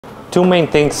Two main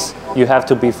things you have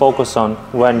to be focused on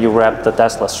when you wrap the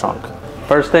Tesla's trunk.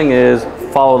 First thing is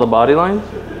follow the body line.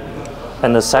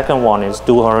 And the second one is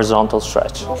do horizontal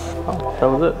stretch. Oh, that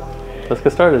was it. Let's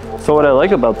get started. So what I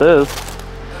like about this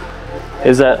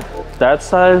is that that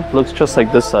side looks just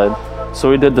like this side. So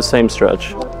we did the same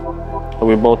stretch.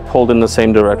 We both pulled in the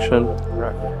same direction.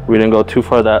 Right. We didn't go too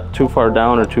far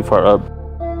down or too far up.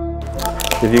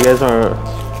 If you guys aren't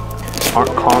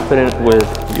confident with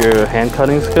your hand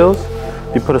cutting skills,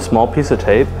 you put a small piece of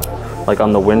tape, like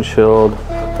on the windshield,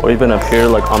 or even up here,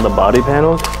 like on the body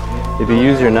panels. If you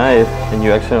use your knife and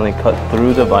you accidentally cut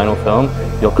through the vinyl film,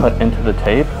 you'll cut into the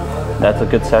tape. That's a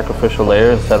good sacrificial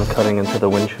layer instead of cutting into the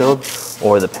windshield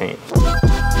or the paint.